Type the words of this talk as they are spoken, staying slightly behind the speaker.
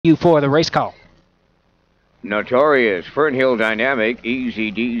you for the race call. Notorious, Fernhill Dynamic,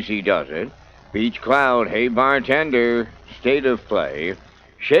 Easy Deasy Does It. Beach Cloud, Hey Bartender, State of Play.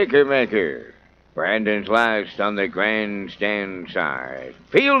 Shaker Maker, Brandon's Last on the grandstand side.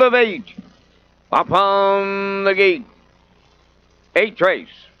 Field of 8, up on the gate. 8th race.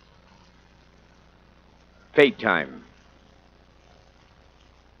 Fate time.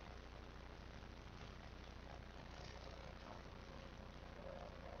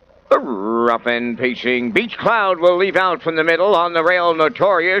 Rough and pacing. Beach Cloud will leave out from the middle on the rail.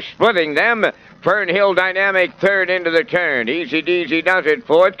 Notorious, splitting them. Fernhill Dynamic third into the turn. Easy Deasy Does It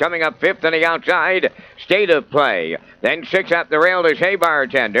fourth. Coming up fifth on the outside. State of Play. Then 6 at the rail is Hey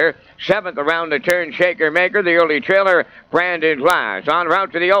Bartender. 7th around the turn, Shaker Maker. The early trailer, Brandon's Last. En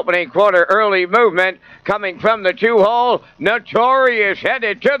route to the opening quarter, early movement. Coming from the 2-hole, Notorious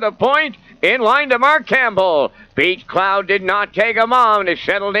headed to the point. In line to Mark Campbell. Beach Cloud did not take him on. Is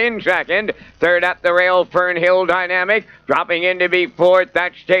settled in second. Third at the rail, Fernhill Dynamic. Dropping in to be fourth.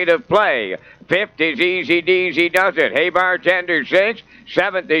 That's State of Play. 5th is Easy Deasy Does It. Hey Bartender 6th.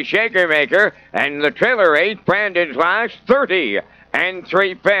 7th is Shaker Maker. And the trailer 8th, Brandon's Last 30. And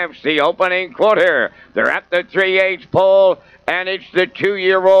 3/5, the opening quarter. They're at the 3/8 pole, and it's the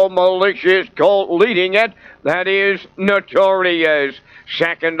 2-year-old Malicious Colt leading it. That is Notorious.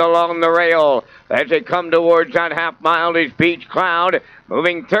 Second along the rail. As they come towards that half mile is Beach Cloud.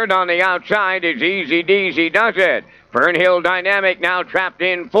 Moving third on the outside is Easy Deasy Does It. Fernhill Dynamic now trapped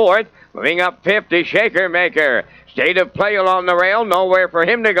in fourth. Moving up fifth is Shaker Maker. State of Play along the rail, nowhere for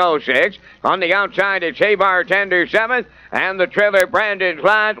him to go 6th. On the outside, it's Hey Bartender 7th, and the trailer Brandon's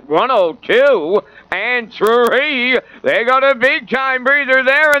Last 102 and 3. They got a big-time breather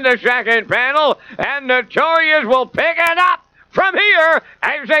there in the second panel, and Notorious will pick it up from here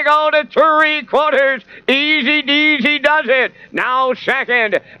as they go to 3/4. Easy Deasy Does It. Now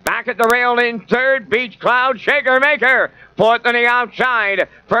second. Back at the rail in third, Beach Cloud, Shaker Maker. Fourth on the outside,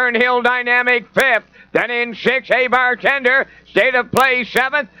 Fernhill Dynamic 5th. Then in 6th, Hey Bartender. State of Play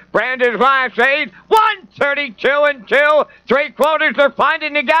 7th. Brandon's Last 8th. 132 and 2. 3/4. They're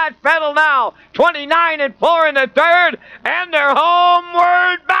finding the gas pedal now. 29 and 4 in the third. And they're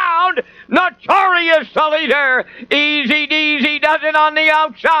homeward bound. Notorious the leader. Easy Deasy Does It on the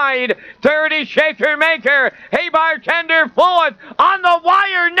outside. Third is Shaker Maker. Hey Bartender 4th. On the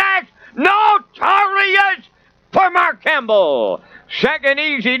wire next. Notorious for Mark Campbell. Second,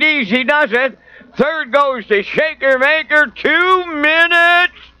 Easy Deasy Does It. Third goes to Shaker Maker, 2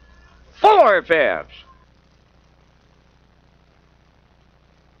 minutes, 4/5.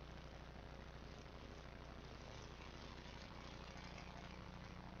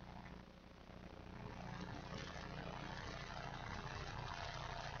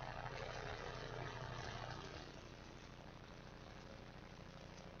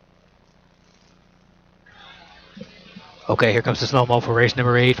 Okay, here comes the slow-mo for race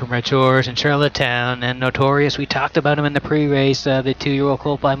number 8 from Redshores in Charlottetown. And Notorious, we talked about him in the pre-race, the 2-year-old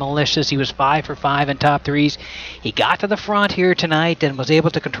colt by Malicious. He was 5 for 5 in top threes. He got to the front here tonight and was able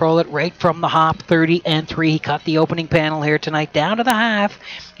to control it right from the hop, 30 and 3. He cut the opening panel here tonight down to the half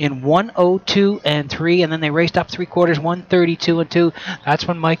in 102 and 3, and then they raced up 3/4, 132 and 2. That's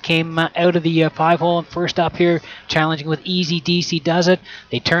when Mike came out of the 5-hole and first up here, challenging with Easy Deasy Does It.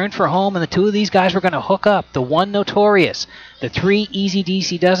 They turned for home, and the 2 of these guys were going to hook up. The 1 Notorious, the 3 Easy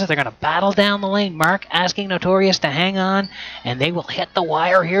Deasy Does It. They're going to battle down the lane. Mark asking Notorious to hang on, and they will hit the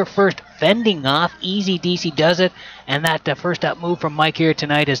wire here first, fending off Easy Deasy Does It. And that first up move from Mike here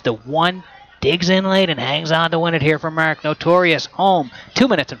tonight is the 1 digs in late and hangs on to win it here for Mark. Notorious home, 2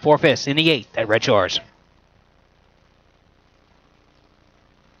 minutes and 4/5 in the 8th at Red Shores.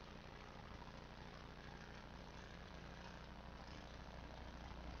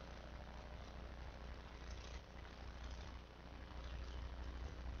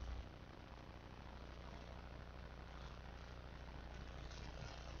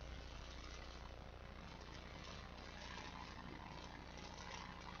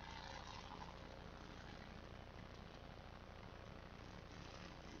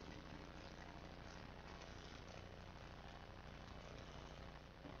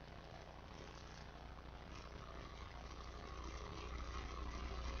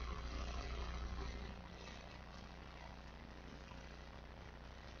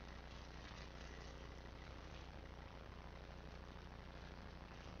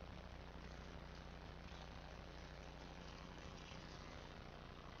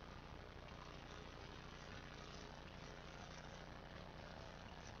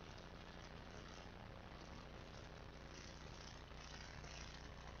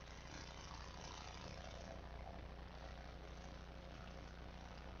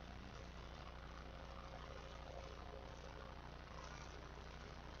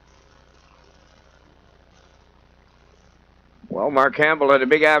 Well, Mark Campbell had a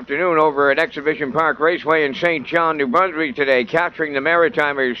big afternoon over at Exhibition Park Raceway in St. John, New Brunswick today, capturing the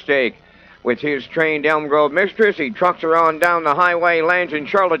Maritimers stake. With his trained Elm Grove Mistress, he trucks her on down the highway, lands in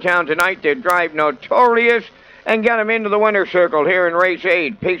Charlottetown tonight to drive Notorious and get him into the winner's circle here in race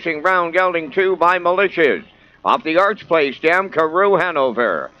 8, pacing Brown Gelding 2 by Militias. Off the Arts Place Dam, Carew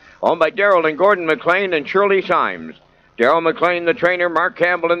Hanover, owned by Darrell and Gordon McLean and Shirley Symes. Darrell McLean, the trainer, Mark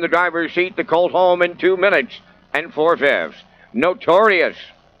Campbell in the driver's seat, the colt home in 2 minutes and 4/5. Notorious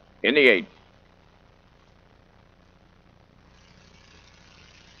in the 8th.